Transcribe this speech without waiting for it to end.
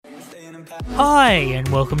Hi, and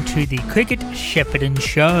welcome to the Cricket Shepparton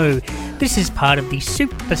Show. This is part of the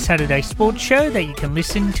Super Saturday Sports Show that you can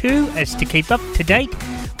listen to as to keep up to date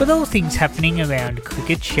with all things happening around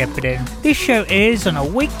Cricket Shepparton. This show airs on a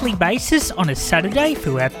weekly basis on a Saturday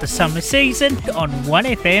throughout the summer season on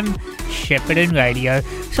 1FM Shepparton Radio.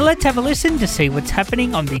 So let's have a listen to see what's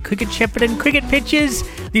happening on the Cricket Shepparton cricket pitches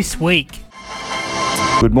this week.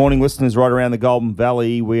 Good morning, listeners right around the Golden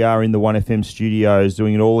Valley. We are in the 1FM studios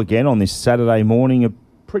doing it all again on this Saturday morning. A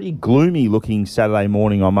pretty gloomy looking Saturday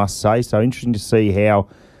morning, I must say. So interesting to see how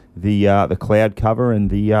the cloud cover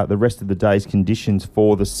and the rest of the day's conditions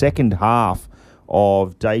for the second half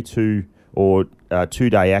of day two or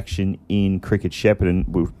two-day action in Cricket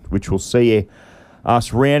Shepparton, which will see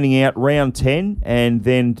us rounding out round 10 and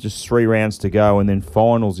then just 3 rounds to go, and then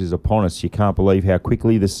finals is upon us. You can't believe how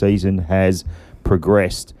quickly the season has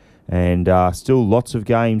progressed, and still lots of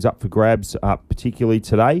games up for grabs, particularly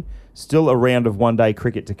today. Still a round of one-day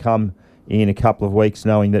cricket to come in a couple of weeks,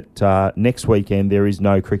 knowing that next weekend there is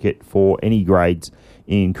no cricket for any grades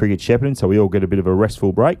in Cricket Shepparton, so we all get a bit of a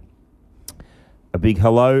restful break. A big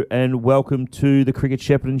hello and welcome to the Cricket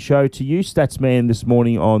Shepparton Show to you, Statsman, this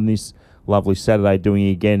morning on this lovely Saturday, doing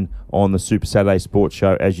it again on the Super Saturday Sports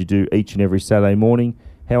Show as you do each and every Saturday morning.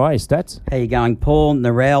 How are you, Stats? How you going, Paul?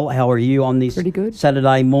 Narelle, how are you on this Pretty good.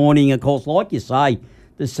 Saturday morning? Of course, like you say,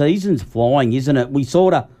 the season's flying, isn't it? We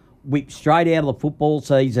sort of whipped straight out of the football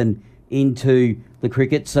season into the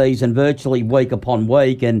cricket season virtually week upon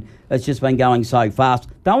week, and it's just been going so fast.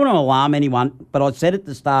 Don't want to alarm anyone, but I said at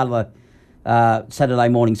the start of the Saturday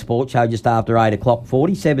morning sports show just after 8 o'clock,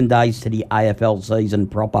 47 days to the AFL season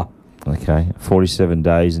proper. Okay, 47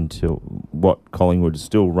 days until what? Collingwood is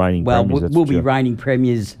still reigning premiers. Well, we'll be reigning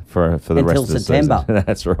premiers for the rest of the September. Season.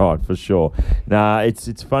 That's right, for sure. Nah,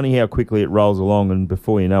 it's funny how quickly it rolls along, and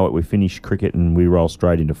before you know it, we finish cricket and we roll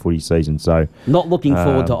straight into footy season. So not looking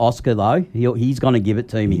forward to Oscar though. He's going to give it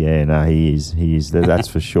to me. Yeah, no, he is. That's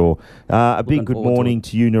for sure. A big good morning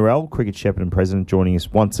to you, Narelle, Cricket Shepparton president, joining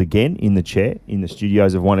us once again in the chair in the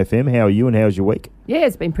studios of 1FM. How are you, and how's your week? Yeah,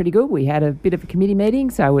 it's been pretty good. We had a bit of a committee meeting,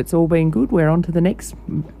 so it's all been good. We're on to the next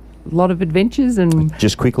lot of adventures and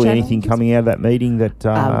just quickly, challenges. Anything coming out of that meeting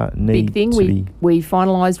that needs big thing. To be... We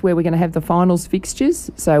finalised where we're going to have the finals fixtures,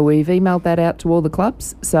 so we've emailed that out to all the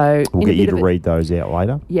clubs. So we'll get you to read those out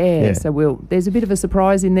later. Yeah. So there's a bit of a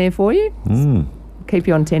surprise in there for you. Keep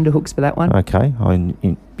you on tenterhooks for that one. Okay,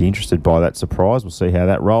 I'd be interested by that surprise. We'll see how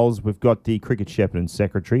that rolls. We've got the Cricket Shepparton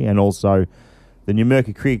secretary and also the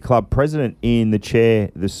Numurkah Cricket Club president in the chair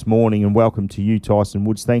this morning, and welcome to you, Tyson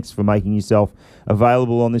Woods. Thanks for making yourself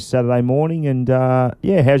available on this Saturday morning, and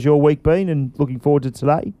how's your week been, and looking forward to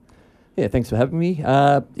today? Yeah, thanks for having me.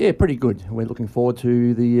 Pretty good. We're looking forward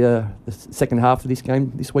to the second half of this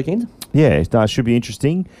game this weekend. Yeah, it should be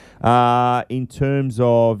interesting. In terms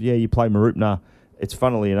of, you play Mooroopna. It's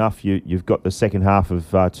funnily enough, you've got the second half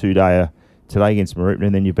of two-day today against Mooroopna,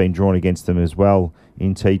 and then you've been drawn against them as well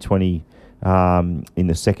in T20 in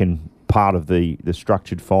the second part of the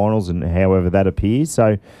structured finals, and however that appears.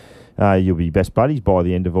 So you'll be best buddies by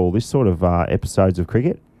the end of all this sort of episodes of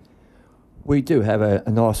cricket. We do have a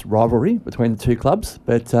nice rivalry between the two clubs,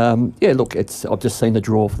 but I've just seen the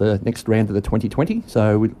draw for the next round of the 2020,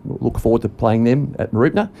 so we look forward to playing them at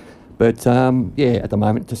Mooroopna. But at the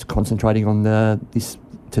moment, just concentrating on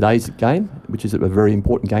today's game, which is a very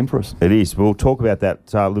important game for us. It is. We'll talk about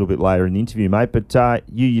that a little bit later in the interview, mate. But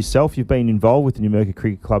you yourself, you've been involved with the Numurkah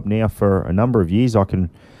Cricket Club now for a number of years. I can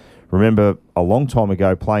remember a long time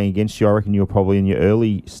ago playing against you. I reckon you were probably in your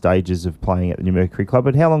early stages of playing at the Numurkah Cricket Club.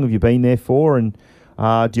 But how long have you been there for? And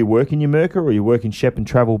do you work in Numurkah, or you work in Shep and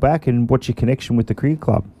travel back? And what's your connection with the cricket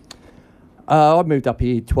club? I moved up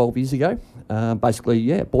here 12 years ago.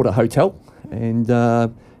 Bought a hotel and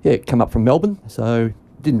come up from Melbourne. So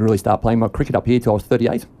didn't really start playing my cricket up here till I was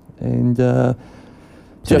 38, and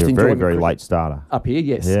just a very, very late starter up here.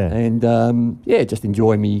 Yes, and just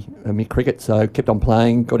enjoy me cricket. So kept on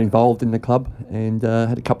playing, got involved in the club, and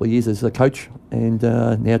had a couple of years as a coach, and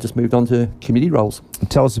now just moved on to committee roles.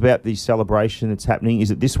 Tell us about the celebration that's happening.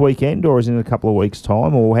 Is it this weekend, or is it in a couple of weeks'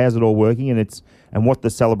 time, or how's it all working? And what the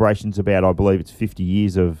celebration's about? I believe it's 50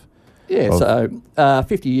 years of. Yeah, so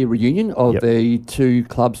 50-year reunion of the two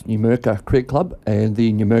clubs, Numurkah Cricket Club and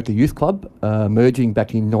the Numurkah Youth Club, merging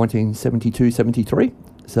back in 1972-73.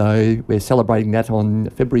 So we're celebrating that on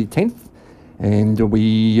February 10th, and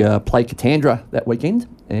we play Katandra that weekend,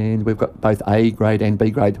 and we've got both A grade and B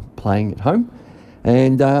grade playing at home.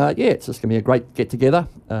 And it's just going to be a great get-together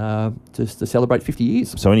just to celebrate 50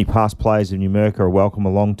 years. So any past players of Numurkah are welcome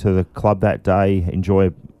along to the club that day,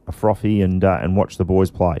 enjoy a frothy and watch the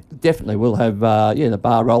boys play. Definitely, we'll have the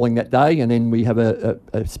bar rolling that day, and then we have a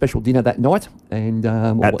special dinner that night, and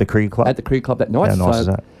At the cricket club? At the cricket club that night. How nice is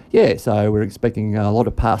that? Yeah, so we're expecting a lot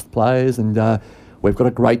of past players, and we've got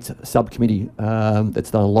a great subcommittee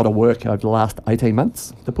that's done a lot of work over the last 18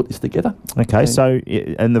 months to put this together. Okay,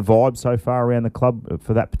 and the vibe so far around the club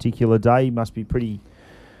for that particular day must be pretty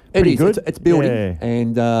good. It's building, Yeah.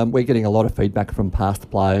 and we're getting a lot of feedback from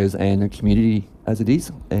past players and the community as it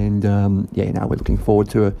is, and we're looking forward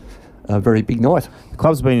to a very big night. The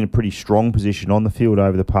club's been in a pretty strong position on the field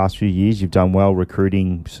over the past few years. You've done well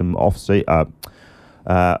recruiting some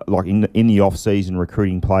like in the off-season,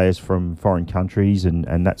 recruiting players from foreign countries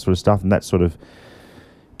and that sort of stuff, and that sort of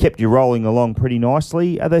kept you rolling along pretty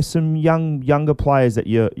nicely. Are there some younger players that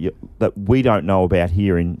that we don't know about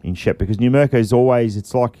here in Shep? Because Numurkah is always,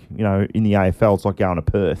 it's like, in the AFL, it's like going to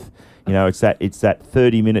Perth. It's that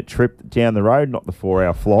 30-minute trip down the road, not the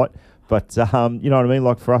 4-hour flight. But you know what I mean?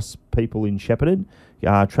 Like for us people in Shepparton,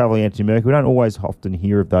 travelling out to Numurkah, we don't always often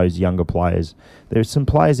hear of those younger players. There's some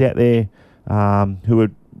players out there who are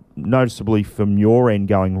noticeably from your end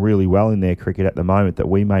going really well in their cricket at the moment that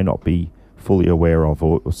we may not be fully aware of,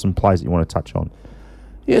 or some players that you want to touch on?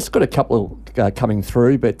 Yeah, it's got a couple coming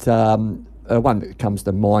through, but one that comes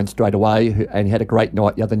to mind straight away, and he had a great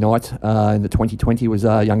night the other night in the 2020, was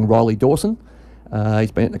young Riley Dawson.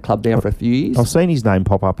 He's been at the club now for a few years. I've seen his name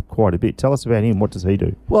pop up quite a bit. Tell us about him. What does he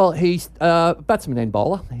do? Well, he's a batsman and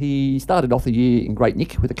bowler. He started off the year in Great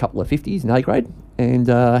Nick with a couple of 50s in A grade,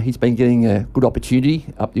 and he's been getting a good opportunity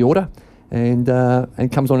up the order, and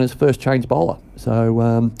comes on as first change bowler.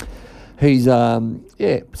 So he's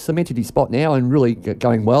cemented his spot now and really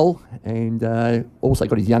going well, and also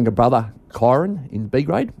got his younger brother Kyron in B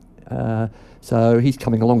grade. So he's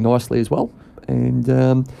coming along nicely as well,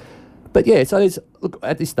 and. So look,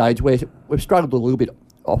 at this stage we've struggled a little bit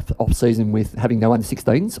off season with having no under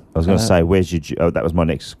 16s. I was going to say, where's your? That was my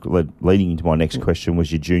next leading into my next question.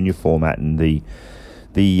 Was your junior format and the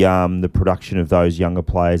production of those younger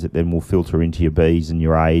players that then will filter into your Bs and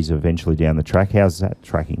your As eventually down the track? How's that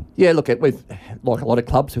tracking? Yeah, look, we've, like a lot of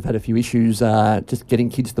clubs, we've had a few issues just getting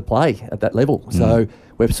kids to play at that level. So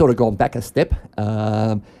we've sort of gone back a step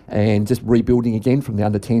and just rebuilding again from the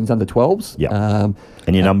under 10s, under 12s. Yeah.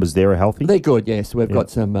 And your numbers there are healthy? They're good, yeah. So we've got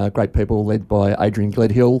some great people led by Adrian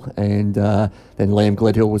Gledhill, and then Liam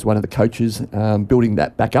Gledhill was one of the coaches building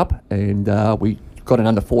that back up, and we got an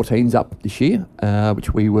under 14s up this year,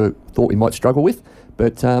 which we thought we might struggle with.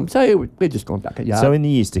 But so we've just gone back a yard. So in the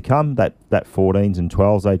years to come, that 14s and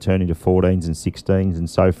 12s, they turn into 14s and 16s and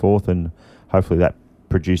so forth, and hopefully that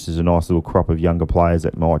produces a nice little crop of younger players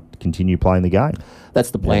that might continue playing the game.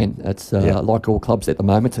 That's the plan. That's like all clubs at the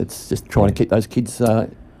moment. It's just trying to keep those kids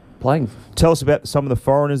playing. Tell us about some of the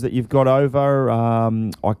foreigners that you've got over.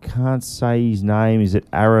 I can't say his name. Is it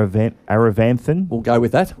Aravanthan? We'll go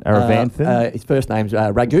with that. Aravanthan? His first name's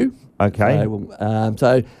Ragu. Okay.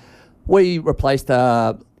 So we replaced...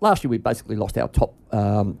 last year we basically lost our top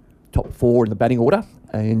four in the batting order,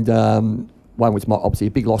 and one was obviously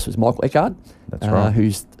a big loss was Michael Eckard. That's right.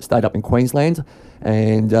 Who's stayed up in Queensland,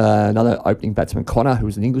 and another opening batsman, Connor, who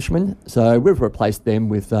was an Englishman. So we've replaced them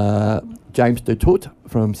with James de Toot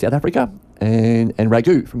from South Africa and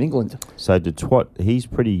Ragu from England. So de Toot, he's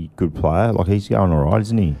pretty good player. Like, he's going all right,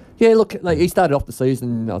 isn't he? Yeah, look, he started off the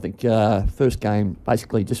season, I think, first game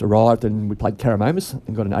basically just arrived, and we played Karamomas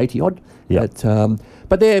and got an 80-odd. Yeah.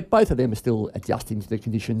 But both of them are still adjusting to the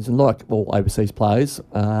conditions, and like all overseas players,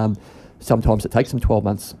 sometimes it takes them 12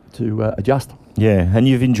 months to adjust. Yeah, and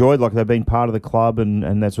you've enjoyed, like, they've been part of the club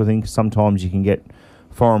and that sort of thing. Sometimes you can get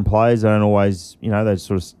foreign players that don't always, they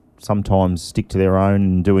sort of sometimes stick to their own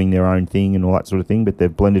and doing their own thing and all that sort of thing, but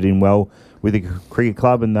they've blended in well with the cricket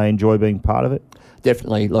club and they enjoy being part of it.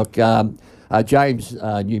 Definitely. Look, James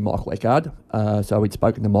knew Michael Eckard, so we'd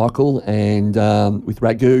spoken to Michael, and with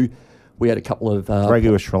Ragu, we had a couple of...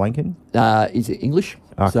 Ragu is Sri Lankan? Is English.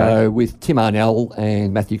 Okay. So with Tim Arnell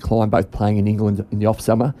and Matthew Klein both playing in England in the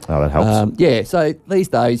off-summer. Oh, that helps. So these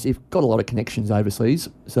days you've got a lot of connections overseas.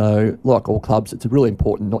 So like all clubs, it's really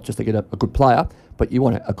important not just to get a good player, but you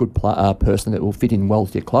want a good person that will fit in well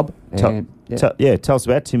to your club. Tell us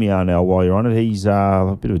about Timmy Arnell while you're on it. He's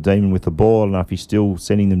a bit of a demon with the ball. I don't know if he's still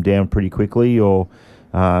sending them down pretty quickly or...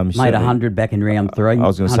 made 100 back in round 3. I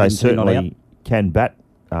was going to say certainly can bat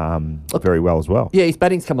very well as well. Yeah, his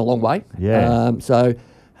batting's come a long way. Yeah. So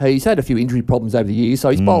he's had a few injury problems over the years, so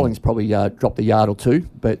his bowling's probably dropped a yard or two.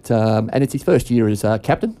 But and it's his first year as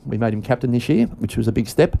captain. We made him captain this year, which was a big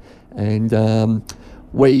step. And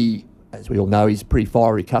as we all know, he's a pretty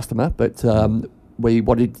fiery customer, but we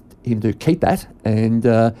wanted him to keep that. And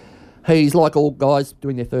He's like all guys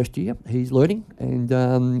doing their first year. He's learning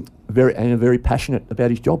and very passionate about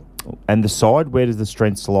his job. And the side, where does the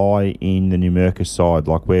strengths lie in the Numurkah side?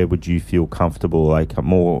 Like, where would you feel comfortable? Like,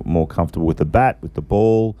 more comfortable with the bat, with the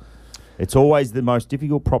ball? It's always the most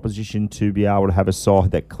difficult proposition to be able to have a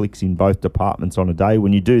side that clicks in both departments on a day.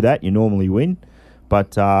 When you do that, you normally win.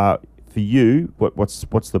 But for you,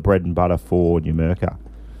 what's the bread and butter for Numurkah?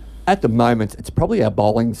 At the moment, it's probably our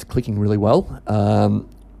bowling's clicking really well.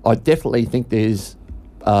 I definitely think there's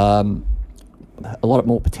a lot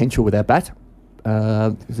more potential with our bat.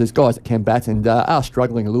 There's guys that can bat and are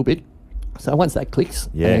struggling a little bit. So once that clicks,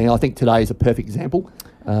 and I think today is a perfect example.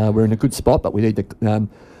 We're in a good spot, but we need to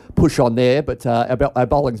push on there. But our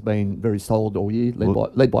bowling's been very solid all year,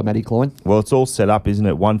 led by Matty Klein. Well, it's all set up, isn't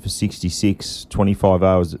it? 1 for 66, 25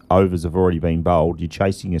 overs have already been bowled. You're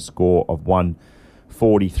chasing a score of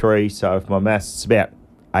 143. So if my maths, it's about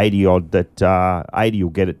 80 odd that 80 will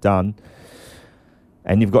get it done.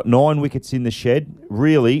 And you've got 9 wickets in the shed.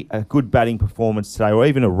 Really a good batting performance today, or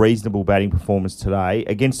even a reasonable batting performance today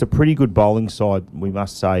against a pretty good bowling side, we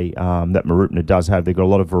must say, that Marupna does have. They've got a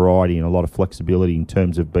lot of variety and a lot of flexibility in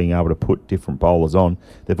terms of being able to put different bowlers on.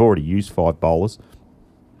 They've already used 5 bowlers.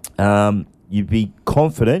 You'd be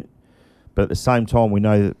confident, but at the same time, we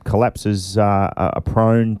know that collapses are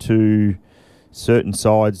prone to certain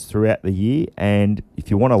sides throughout the year, and if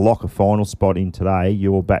you want to lock a final spot in today,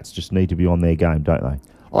 your bats just need to be on their game, don't they?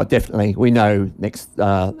 Oh, definitely. We know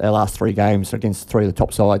our last 3 games are against 3 of the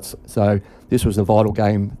top sides, so this was a vital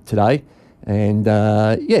game today. And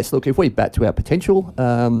yes, look, if we bat to our potential,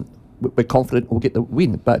 we're confident we'll get the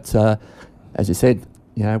win. But as you said,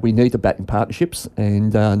 we need to bat in partnerships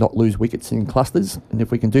and not lose wickets in clusters. And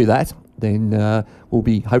if we can do that, then we'll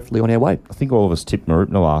be hopefully on our way. I think all of us tipped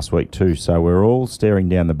Marupna last week too, so we're all staring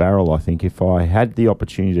down the barrel. I think if I had the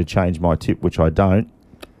opportunity to change my tip, which I don't,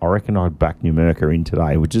 I reckon I'd back Numurkah in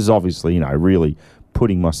today, which is obviously, really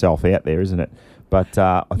putting myself out there, isn't it? But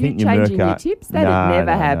I think Numurkah... changing your tips? That'd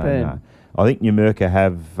never happen. No. I think Numurkah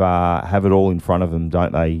have it all in front of them,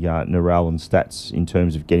 don't they, Narelle and Stats, in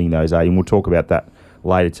terms of getting those 80. And we'll talk about that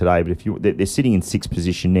later today, but they're sitting in 6th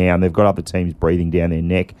position now, and they've got other teams breathing down their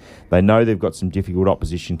neck. They know they've got some difficult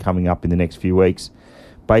opposition coming up in the next few weeks.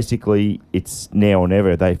 Basically, it's now or never.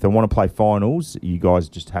 If they want to play finals, you guys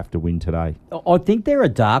just have to win today. I think they're a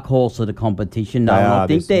dark horse of the competition, though. I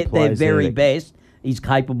think their very best is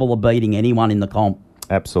capable of beating anyone in the comp.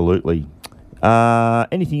 Absolutely.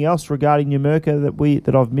 Anything else regarding Numurkah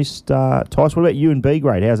that I've missed, Tice? What about you and B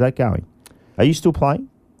grade? How's that going? Are you still playing?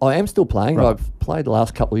 I am still playing. Right. I've played the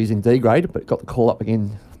last couple of years in D grade, but got the call up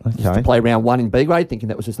again just to play round 1 in B grade, thinking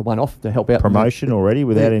that was just a one-off to help out. Promotion already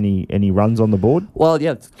without any runs on the board? Well,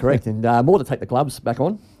 yeah, that's correct. And more to take the gloves back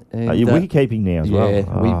on. And, you're wicket keeping now as well.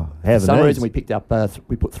 Yeah, for some reason we picked up.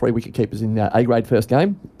 We put 3 wicket keepers in A grade first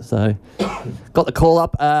game, so got the call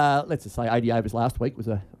up. Let's just say 80 overs last week was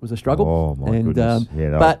a struggle. Oh my goodness!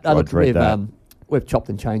 But look, we've chopped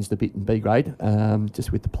and changed a bit in B grade,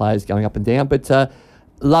 just with the players going up and down. But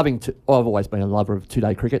I've always been a lover of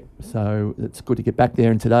 2-day cricket, so it's good to get back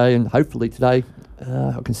there. And today, and hopefully today,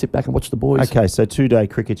 I can sit back and watch the boys. Okay, so 2-day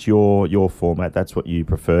cricket's your format. That's what you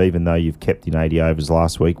prefer, even though you've kept in 80 overs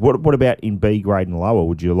last week. What about in B grade and lower?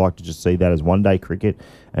 Would you like to just see that as 1-day cricket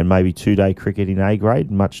and maybe 2-day cricket in A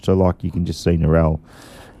grade? Much to like, you can just see Narelle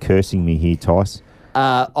cursing me here, Tice.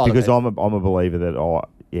 Because I'm a believer that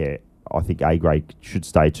I think A grade should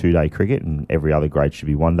stay 2-day cricket and every other grade should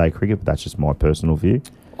be 1-day cricket, but that's just my personal view.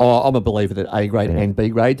 I'm a believer that A grade and B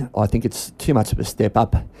grade, I think it's too much of a step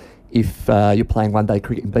up if you're playing 1-day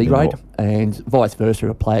cricket in B grade, and vice versa,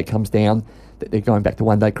 if a player comes down, that they're going back to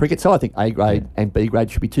 1-day cricket. So I think A grade and B grade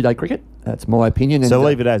should be 2-day cricket. That's my opinion. So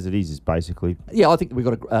leave it as it is basically. Yeah, I think we've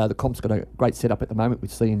got the comp's got a great setup at the moment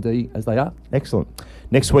with C and D as they are. Excellent.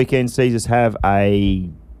 Next weekend sees us have a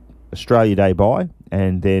Australia Day bye,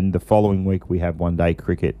 and then the following week we have 1-day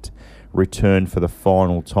cricket return for the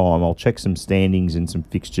final time. I'll check some standings and some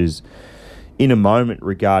fixtures in a moment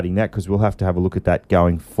regarding that, because we'll have to have a look at that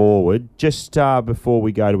going forward. Just before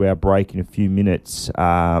we go to our break in a few minutes,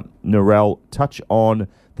 Narelle, touch on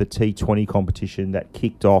the T20 competition that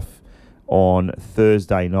kicked off on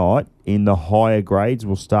Thursday night. In the higher grades,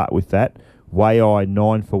 we'll start with that. Waiai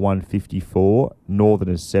 9 for 154,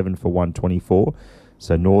 Northerners 7 for 124.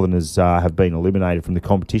 So Northerners have been eliminated from the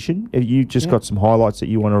competition. Have you just got some highlights that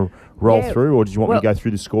you want to roll through, or did you want me to go through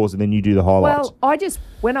the scores and then you do the highlights? Well,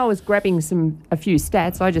 when I was grabbing a few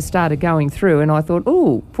stats, I just started going through and I thought,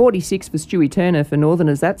 46 for Stewie Turner for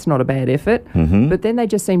Northerners, that's not a bad effort. Mm-hmm. But then they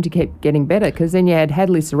just seemed to keep getting better, because then you had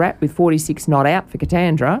Hadley Surratt with 46 not out for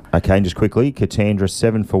Katandra. Okay, and just quickly, Katandra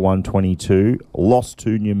 7 for 122, lost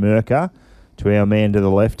to Numurkah. To our man to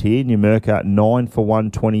the left here, Numurkah 9 for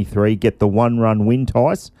 123, get the 1-run win,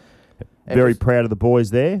 Tice. Very proud of the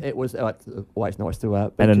boys there. It was always nice to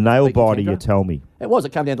and a nail biter, you tell me. It was.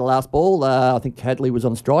 It came down to the last ball. I think Hadley was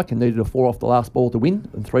on strike and needed a 4 off the last ball to win,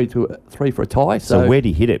 and 3 for a tie. So where'd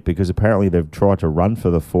he hit it? Because apparently they've tried to run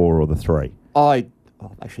for the 4 or the 3. I've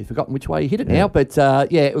actually forgotten which way he hit it now, but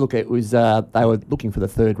look, it was. They were looking for the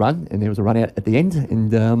 3rd run, and there was a run out at the end,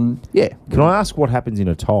 and Can I ask what happens in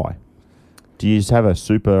a tie? Do you just have a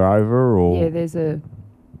super over, or there's a.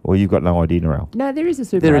 Or you've got no idea, Narelle? No, there is a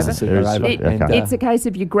super There over. is a super over. Okay. It's a case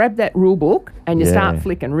of you grab that rule book and you start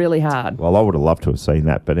flicking really hard. Well, I would have loved to have seen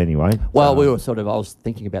that, but anyway. Well, we were I was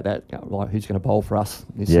thinking about that, like who's going to bowl for us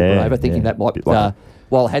this super over, thinking that might,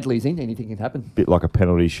 while Hadley's in, anything can happen. Bit like a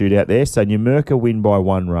penalty shootout there. So Numurkah win by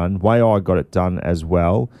 1 run. Way got it done as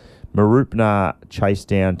well. Marupna chased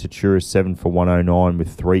down Tatura 7 for 109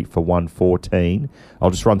 with 3 for 114. I'll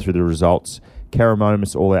just run through the results.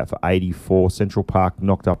 Karamomus all out for 84. Central Park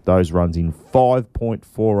knocked up those runs in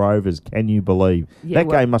 5.4 overs. Can you believe? That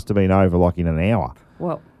game must have been over like in an hour.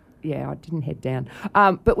 Well, yeah, I didn't head down.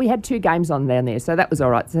 But we had 2 games on down there, so that was all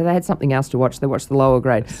right. So they had something else to watch. They watched the lower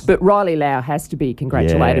grade. But Riley Lau has to be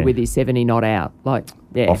congratulated with his 70 not out.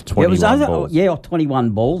 Off 21 balls. Off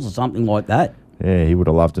 21 balls or something like that. Yeah, he would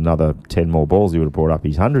have loved another 10 more balls. He would have brought up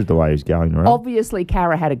his 100 the way he was going around. Obviously,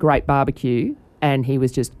 Kara had a great barbecue, and he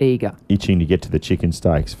was just eager. Itching to get to the chicken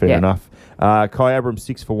steaks. Fair enough. Kai Abram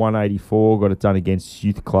 6 for 184. Got it done against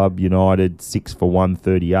Youth Club United 6 for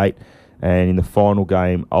 138. And in the final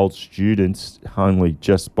game, Old Students only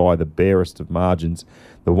just by the barest of margins.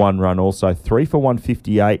 The 1 run also 3 for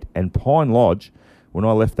 158. And Pine Lodge, when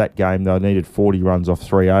I left that game, they needed 40 runs off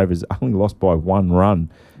 3 overs. Only lost by 1 run.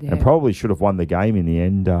 And probably should have won the game in the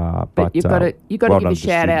end. But you've got to give a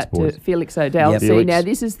shout out to Felix O'Dell. Yep. See, now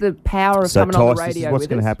this is the power of coming on the radio. This is what's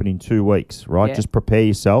going to happen in 2 weeks, right? Yeah. Just prepare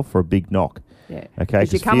yourself for a big knock. Yeah. Okay,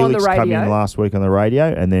 because Felix come in last week on the radio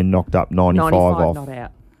and then knocked up 95 off. Not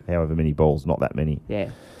out. However many balls, not that many. Yeah.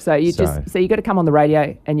 So you got to come on the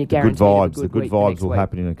radio and you guarantee the good vibes will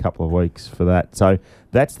happen in a couple of weeks for that. So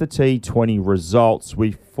that's the T20 results.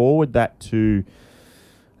 We forward that to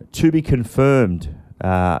be confirmed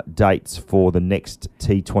dates for the next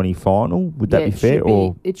T20 final. Would that be fair?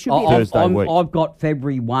 It should be Thursday week. I've got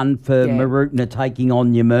February 1 for Marupna taking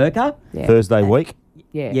on Numurkah. Yeah. Thursday week.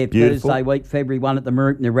 Yeah. Beautiful. Thursday week, February 1 at the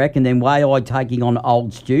Marupna Rec, and then Way taking on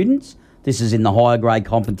Old Students. This is in the higher grade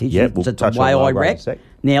competition. Yeah, we'll touch on Way Rec.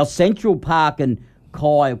 Now, Central Park and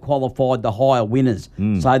Kai have qualified the higher winners.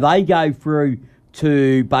 So they go through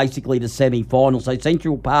to basically the semi-final. So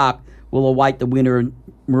Central Park will await the winner in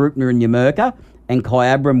Marupna and Numurkah, and Kai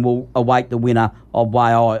Abram will await the winner of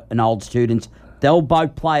Way and Old Students. They'll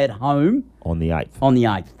both play at home on the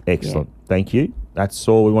 8th. Excellent. Yeah. Thank you. That's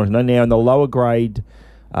all we want to know. Now, in the lower grade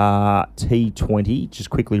T20,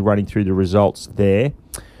 just quickly running through the results there.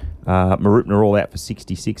 Marupna all out for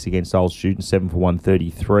 66 against Old Students, 7 for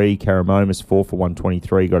 133. Karamomus 4 for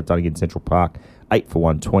 123, got it done against Central Park, 8 for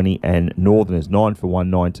 120. And Northerners 9 for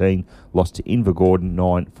 119, lost to Invergordon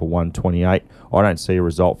 9 for 128. I don't see a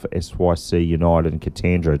result for SYC United and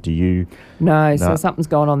Katandra. Do you? No, so something's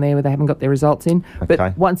going on there where they haven't got their results in. Okay.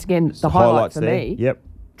 But once again, the highlight for me, Yep.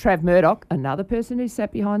 Trav Murdoch, another person who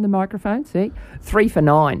sat behind the microphone, 3 for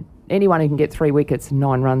 9. Anyone who can get 3 wickets,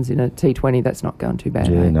 9 runs in a T20, that's not going too bad.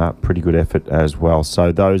 Yeah, no, pretty good effort as well.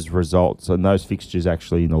 So those results and those fixtures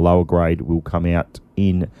actually in the lower grade will come out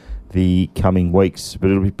in the coming weeks, but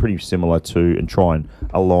it'll be pretty similar to and try and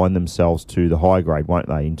align themselves to the high grade, won't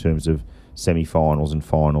they, in terms of semi-finals and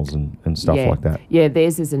finals and stuff like that. Yeah,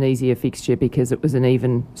 theirs is an easier fixture because it was an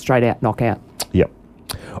even straight-out knockout. Yep.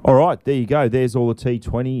 All right, there you go. There's all the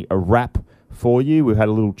T20, a wrap for you. We've had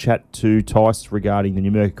a little chat to Tice regarding the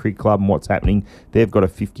Numurkah Cricket Club and what's happening. They've got a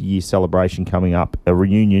 50-year celebration coming up, a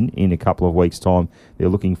reunion in a couple of weeks' time. They're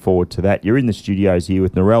looking forward to that. You're in the studios here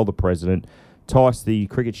with Narelle, the president, Tice, the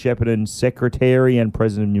Cricket Shepparton secretary and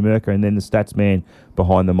president of Numurkah, and then the stats man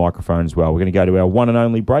behind the microphone as well. We're going to go to our one and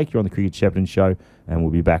only break. You're on the Cricket Shepparton show, and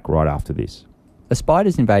we'll be back right after this. Are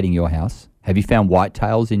spiders invading your house? Have you found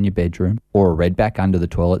whitetails in your bedroom or a redback under the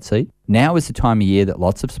toilet seat? Now is the time of year that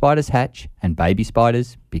lots of spiders hatch and baby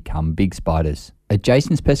spiders become big spiders. At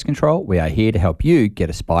Jason's Pest Control, we are here to help you get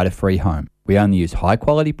a spider-free home. We only use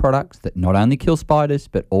high-quality products that not only kill spiders,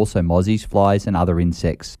 but also mozzies, flies and other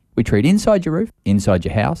insects. We treat inside your roof, inside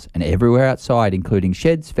your house, and everywhere outside, including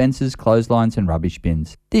sheds, fences, clotheslines and rubbish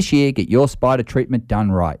bins. This year, get your spider treatment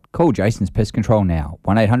done right. Call Jason's Pest Control now,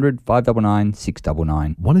 1800 599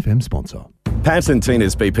 699. 1FM sponsor. Pat and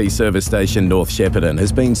Tina's BP service station North Shepparton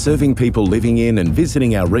has been serving people living in and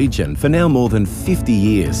visiting our region for now more than 50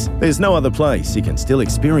 years. There's no other place you can still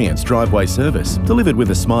experience driveway service, delivered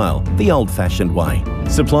with a smile, the old-fashioned way.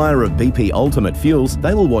 Supplier of BP Ultimate Fuels,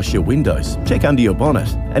 they will wash your windows, check under your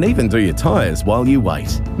bonnet, and even do your tyres while you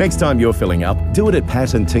wait. Next time you're filling up, do it at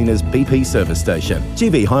Pat and Tina's BP service station,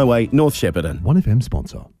 GV Highway, North Shepparton. 1FM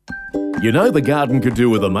sponsor. You know the garden could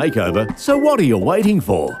do with a makeover, so what are you waiting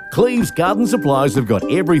for? Cleve's Garden Supplies have got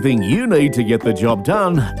everything you need to get the job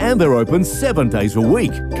done, and they're open 7 days a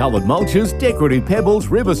week. Coloured mulches, decorative pebbles,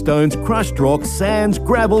 river stones, crushed rocks, sands,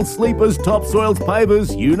 gravel, sleepers, topsoils,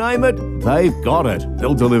 pavers, you name it, they've got it.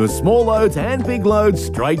 They'll deliver small loads and big loads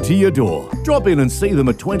straight to your door. Drop in and see them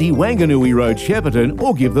at 20 Wanganui Road, Shepparton,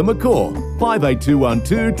 or give them a call.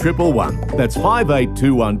 58212 111. That's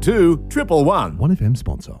 58212 111. 1FM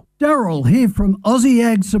sponsor. Daryl here from Aussie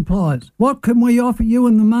Ag Supplies. What can we offer you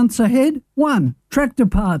in the months ahead? 1. Tractor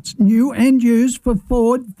parts, new and used for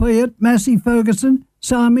Ford, Fiat, Massey Ferguson,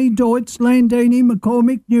 Sami, Deutz, Landini,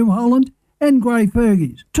 McCormick, New Holland and Grey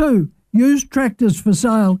Fergies. 2. Used tractors for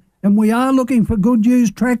sale, and we are looking for good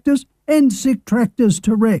used tractors and sick tractors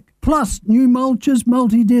to wreck. Plus new mulches,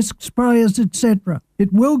 multi-disc sprayers, etc.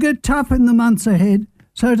 It will get tough in the months ahead,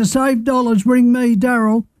 so to save dollars, ring me,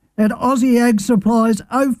 Daryl, at Aussie Ag Supplies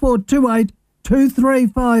 0428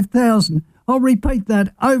 235,000. I'll repeat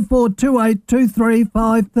that, 0428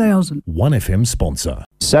 235,000. 1FM sponsor.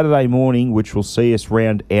 Saturday morning, which will see us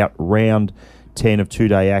round out round 10 of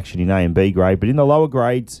two-day action in A and B grade. But in the lower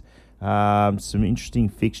grades, some interesting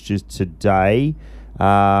fixtures today.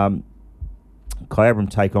 Kyabram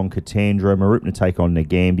take on Katandra, Marupna take on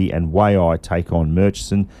Nagambie, and Waiai take on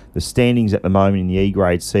Murchison. The standings at the moment in the E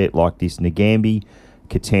grade see it like this. Nagambie,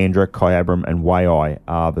 Katandra, Kyabram and Waiai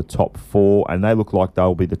are the top 4, and they look like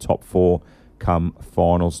they'll be the top 4 come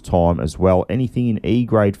finals time as well. Anything in E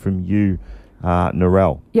grade from you,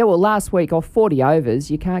 Narelle? Yeah, well, last week off 40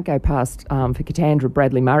 overs, you can't go past, for Katandra,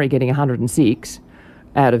 Bradley Murray getting 106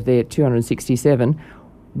 out of their 267,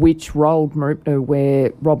 which rolled Marupna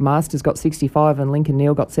where Rob Masters got 65 and Lincoln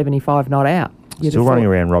Neal got 75 not out. Still running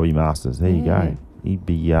around Robbie Masters. There you go. He'd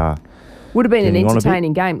be... would have been an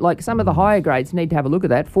entertaining game. Like, some of the higher grades need to have a look at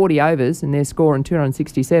that. 40 overs and they're scoring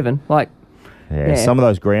 267. Like, yeah, some of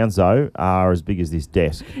those grounds, though, are as big as this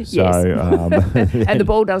desk. So, yes. And the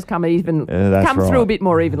ball does come through a bit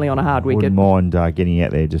more evenly on a hard wicket. Wouldn't mind getting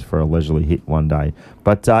out there just for a leisurely hit one day.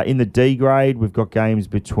 But in the D grade, we've got games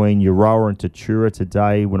between Euroa and Tatura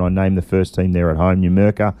today. When I name the first team, they're at home.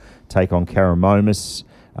 Numurkah take on Karamomis.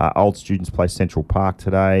 Old Students play Central Park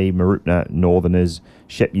today. Marupna Northerners,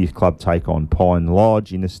 Shep Youth Club take on Pine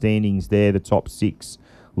Lodge. In the standings there, the top 6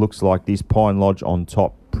 looks like this. Pine Lodge on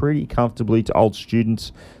top pretty comfortably to Old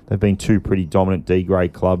Students. They've been 2 pretty dominant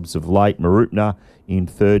D-grade clubs of late. Marupna in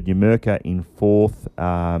 3rd, Numurkah in 4th,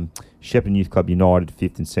 Shepparton Youth Club United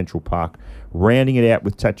 5th and Central Park. Rounding it out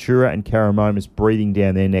with Tatura and Karamomis breathing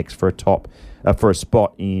down their necks for a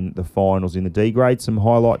spot in the finals in the D grade. Some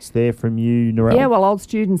highlights there from you, Narelle? Yeah, well, Old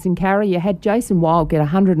Students in Carra, you had Jason Wild get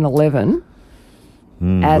 111 out of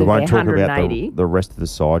their 180. We won't talk about the rest of the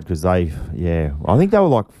side because I think they were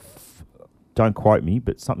like, don't quote me,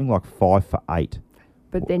 but something like 5 for 8.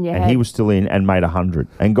 But then he was still in and made 100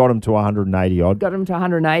 and got him to 180 odd. Got him to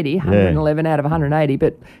 111 out of 180.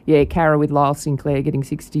 But yeah, Carra with Lyle Sinclair getting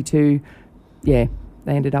 62. Yeah,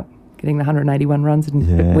 they ended up getting the 181 runs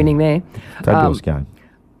and winning there. Fabulous game.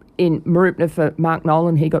 In Marupna for Mark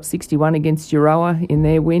Nolan, he got 61 against Euroa in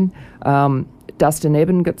their win. Dustin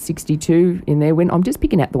Eben got 62 in their win. I'm just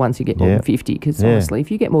picking out the ones who get more than 50 because honestly,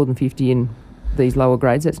 if you get more than 50 in these lower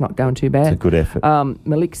grades, that's not going too bad. It's a good effort.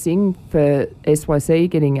 Malik Singh for SYC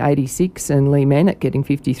getting 86 and Lee Mannett getting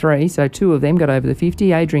 53. So 2 of them got over the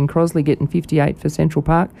 50. Adrian Crosley getting 58 for Central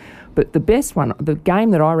Park. But the best one, the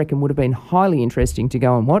game that I reckon would have been highly interesting to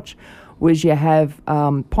go and watch, was you have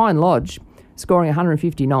Pine Lodge scoring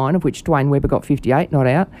 159, of which Dwayne Webber got 58, not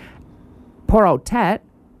out. Poor old Tat,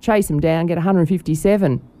 chase him down, get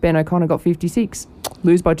 157. Ben O'Connor got 56.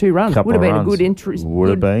 Lose by 2 runs. Would have been a good interest. Would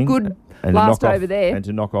have been. Good and last over there. And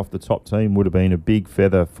to knock off the top team would have been a big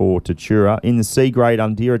feather for Tatura. In the C grade,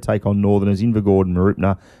 Undira take on Northerners, Invergordon,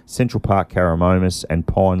 Marupna, Central Park, Karamomis and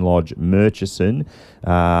Pine Lodge, Murchison.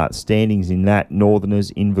 Standings in that,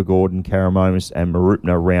 Northerners, Invergordon, Karamomis and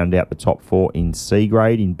Marupna round out the top 4 in C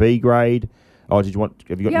grade. In B grade, Oh, did you want?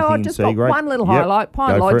 Have you got Yeah, anything I in just C got grade? one little Yep, highlight. Pine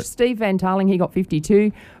go for Lodge, it. Steve Van Tarling, he got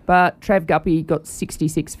 52, but Trav Guppy got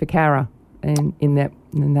 66 for Cara, and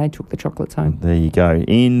they took the chocolates home. There you go.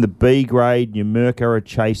 In the B grade, Numurkah are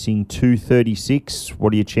chasing 236.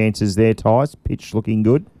 What are your chances there, Tyce? Pitch looking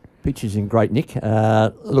good. Pitch is in great nick.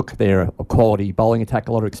 Look, they're a quality bowling attack,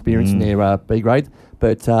 a lot of experience in their B grade.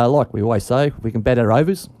 But like we always say, if we can bat our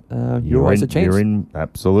overs, you're always a chance. You're in,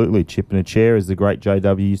 absolutely. Chip in a chair, as the great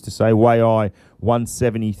JW used to say. Way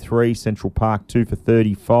 173, Central Park 2 for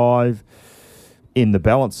 35. In the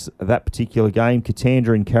balance of that particular game,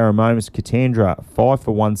 Katandra and Karamomus. Katandra 5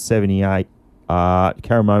 for 178.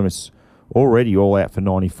 Karamomus already all out for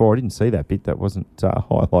 94. I didn't see that bit. That wasn't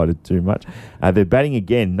highlighted too much. They're batting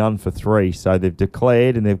again, none for 3. So they've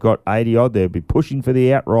declared and they've got 80 odd. They'll be pushing for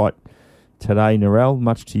the outright today, Narelle,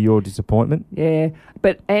 much to your disappointment. Yeah,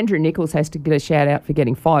 but Andrew Nichols has to get a shout out for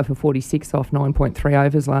getting 5 for 46 off 9.3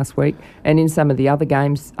 overs last week. And in some of the other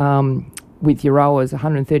games with Euroa's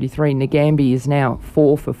 133, Nagambi is now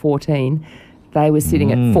 4 for 14. They were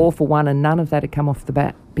sitting at 4 for 1 and none of that had come off the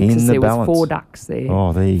bat because there was 4 ducks there,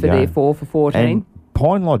 there you for go. their 4 for 14. And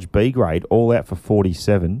Pine Lodge B grade all out for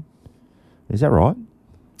 47. Is that right?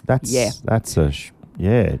 That's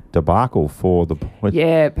a debacle for the point.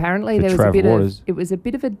 Yeah, apparently for there was Trav a bit Waters. of it was a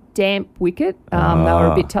bit of a damp wicket. They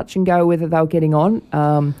were a bit touch and go whether they were getting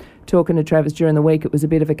on. Talking to Travis during the week, it was a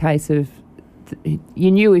bit of a case of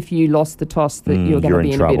you knew if you lost the toss that you were going to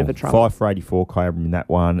be in a bit of a trouble. 5 for 84, Cobram in that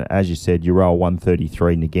one. As you said, Euroa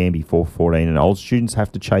 133, Nagambi 4 for 14, and old students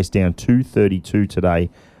have to chase down 232 today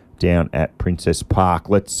down at Princess Park.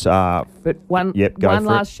 Let's But one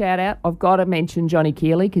last shout out. I've got to mention Johnny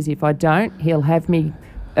Keeley because if I don't, he'll have me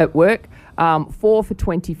at work. 4 for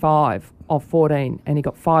 25 off 14, and he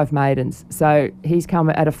got 5 maidens. So he's come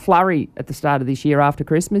at a flurry at the start of this year after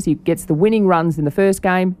Christmas. He gets the winning runs in the first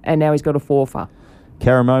game, and now he's got a 4 for.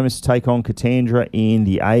 Karamomus take on Katandra in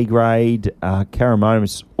the A grade.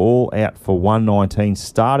 Karamomus all out for 119.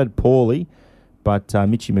 Started poorly, but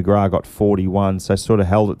Mitchie McGrath got 41, so sort of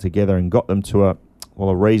held it together and got them to a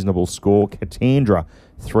reasonable score. Katandra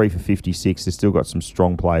 3 for 56. They've still got some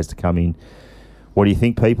strong players to come in. What do you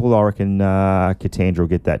think, people? I reckon Katandra will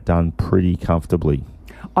get that done pretty comfortably.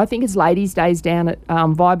 I think it's Ladies' Days down at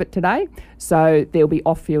Vibert today, so there'll be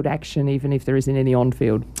off-field action even if there isn't any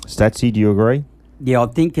on-field. Statsy, do you agree? Yeah, I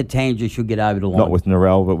think Katandra should get over the line. Not with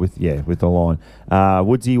Narelle, but with the line.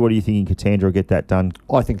 Woodsy, what do you think Katandra will get that done?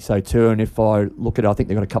 I think so too, and if I look at it, I think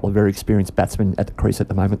they've got a couple of very experienced batsmen at the crease at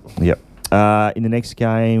the moment. Yep. In the next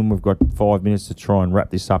game, we've got 5 minutes to try and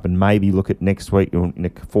wrap this up and maybe look at next week in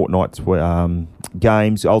a fortnight's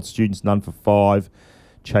games. Old students, none for 5.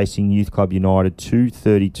 Chasing Youth Club United,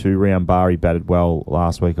 232. Round Bari batted well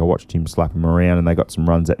last week. I watched him slap him around and they got some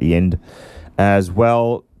runs at the end as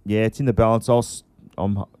well. Yeah, it's in the balance.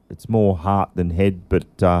 It's more heart than head, but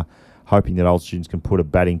hoping that old students can put a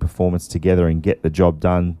batting performance together and get the job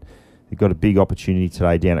done. They've got a big opportunity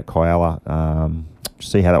today down at Kyalla.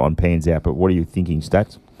 See how that one pans out. But what are you thinking,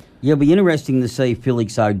 Stats? Yeah, it'll be interesting to see if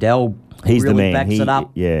Felix O'Dell He's really the man. backs it up.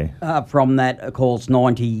 Yeah. From that, of course,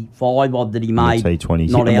 95 odd that he made. T20.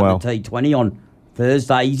 Not out the T20 on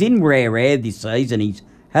Thursday. He's in rare air this season. He's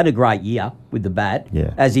had a great year with the bat,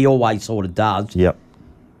 as he always sort of does. Yep.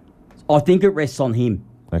 I think it rests on him.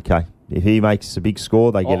 Okay. If he makes a big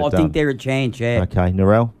score, they get it done. I think they're a chance, yeah. Okay.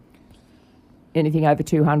 Narelle? Anything over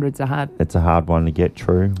 200's a hard. It's a hard one to get,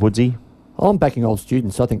 true. Woodsy? I'm backing old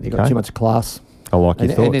students. I think they've got too much class. I like your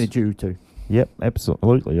thoughts. And they're due too. Yep,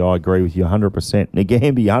 absolutely. I agree with you 100%.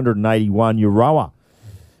 Nagambi, 181. Euroa.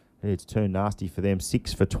 It's turned nasty for them.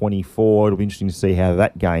 6 for 24. It'll be interesting to see how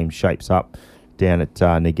that game shapes up down at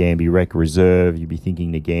Nagambi Rec Reserve. You'd be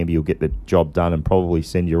thinking Nagambi will get the job done and probably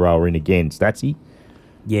send Euroa in again. Statsy?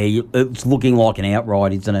 Yeah, it's looking like an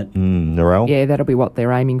outright, isn't it? Narelle? Yeah, that'll be what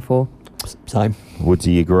they're aiming for. Same.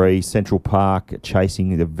 Woodsy agree. Central Park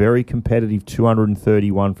chasing the very competitive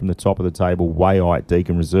 231 from the top of the table, way high at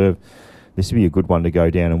Deakin Reserve. This would be a good one to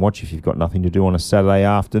go down and watch if you've got nothing to do on a Saturday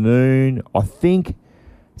afternoon. I think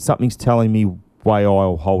something's telling me way high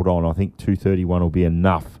will hold on. I think 231 will be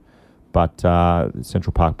enough. But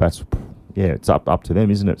Central Park bats, it's up to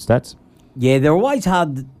them, isn't it, Stats? Yeah, they're always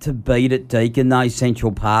hard to beat at Deakin, those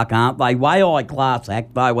Central Park, aren't they? Way high class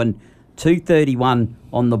act, though, and 231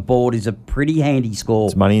 on the board is a pretty handy score.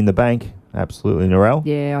 It's money in the bank. Absolutely. Narelle?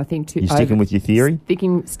 Yeah, I think You sticking with your theory?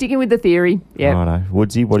 Sticking with the theory, yeah. Righto.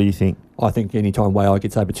 Woodsy, what do you think? I think any time WAI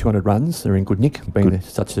gets over 200 runs, they're in good nick, being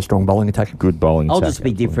such a strong bowling attack. Good bowling I'll attack. just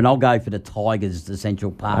be different. I'll go for the Tigers, the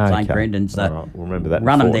Central Park, St Brendan's. All right, we'll remember that.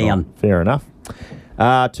 Run them down. Fair enough.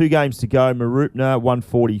 2 games to go. Marupna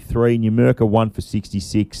 143, Numurkah 1 for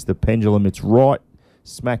 66. The pendulum, it's right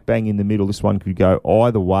smack bang in the middle. This one could go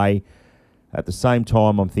either way. At the same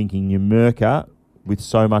time, I'm thinking Numurkah, with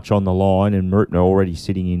so much on the line, and Marupna already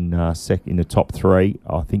sitting in in the top 3.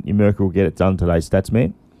 I think Numurkah will get it done today, stats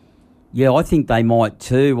man. Yeah, I think they might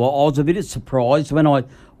too. Well, I was a bit surprised when I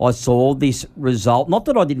saw this result. Not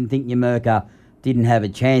that I didn't think Numurkah didn't have a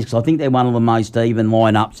chance, because I think they're one of the most even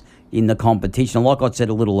lineups in the competition. Like I said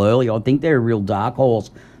a little earlier, I think they're a real dark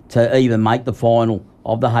horse to even make the final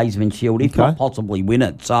of the Hazeman Shield, if not possibly win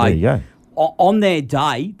it. So there you go. On their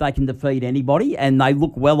day, they can defeat anybody, and they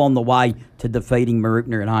look well on the way to defeating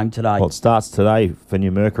Marupna at home today. Well, it starts today for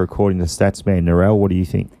Numurkah, according to stats man. Narelle, what do you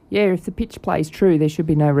think? Yeah, if the pitch plays true, there should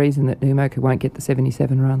be no reason that Numurkah won't get the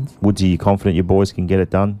 77 runs. Woodsy, you confident your boys can get it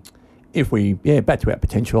done? If we, back to our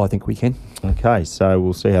potential, I think we can. Okay, so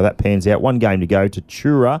we'll see how that pans out. 1 game to go.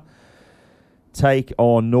 Tatura take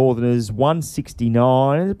on Northerners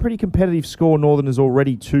 169. It's a pretty competitive score. Northerners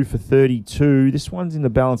already 2 for 32. This one's in the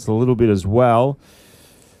balance a little bit as well.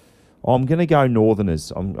 I'm going to go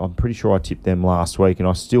Northerners. I'm pretty sure I tipped them last week, and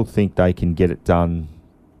I still think they can get it done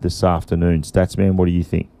this afternoon. Statsman, what do you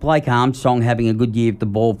think? Blake Armstrong having a good year with the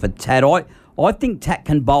ball for Tat. I think Tat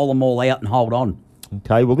can bowl them all out and hold on.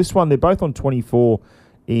 Okay, well, this one, they're both on 24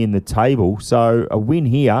 in the table, so a win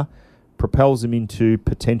here propels them into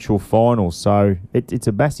potential finals. So it's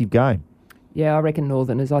a massive game. Yeah, I reckon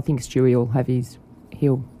Northerners. I think Stewie will have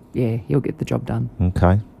he'll get the job done.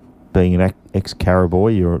 Okay. Being an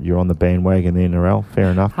ex-Carraboy, you're on the bandwagon there, Narelle.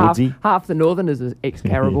 Fair enough, Woodsy. Half the Northerners are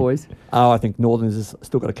ex-Carraboys. I think Northerners has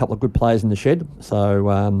still got a couple of good players in the shed. So,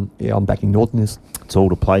 I'm backing Northerners. It's all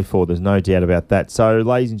to play for. There's no doubt about that. So,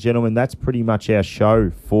 ladies and gentlemen, that's pretty much our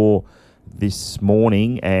show for this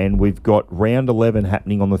morning, and we've got round 11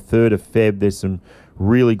 happening on the 3rd of Feb. There's some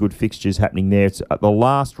really good fixtures happening there. It's the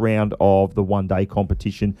last round of the one-day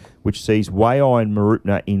competition, which sees Waiai and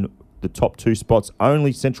Marupna in the top 2 spots.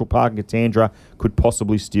 Only Central Park and Katandra could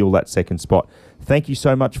possibly steal that second spot. Thank you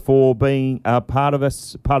so much for being part of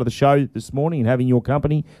the show this morning and having your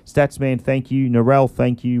company. Statsman, thank you. Narelle,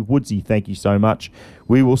 thank you. Woodsy, thank you so much.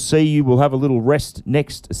 We will see you. We'll have a little rest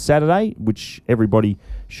next Saturday, which everybody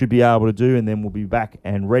should be able to do, and then we'll be back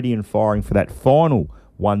and ready and firing for that final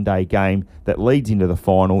one-day game that leads into the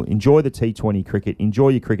final. Enjoy the T20 cricket. Enjoy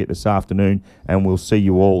your cricket this afternoon, and we'll see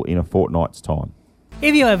you all in a fortnight's time.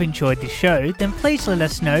 If you have enjoyed the show, then please let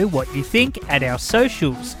us know what you think at our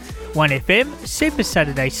socials. 1FM Super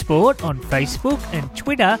Saturday Sport on Facebook and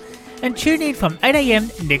Twitter, and tune in from 8 a.m.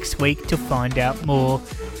 next week to find out more.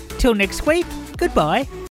 Till next week, goodbye.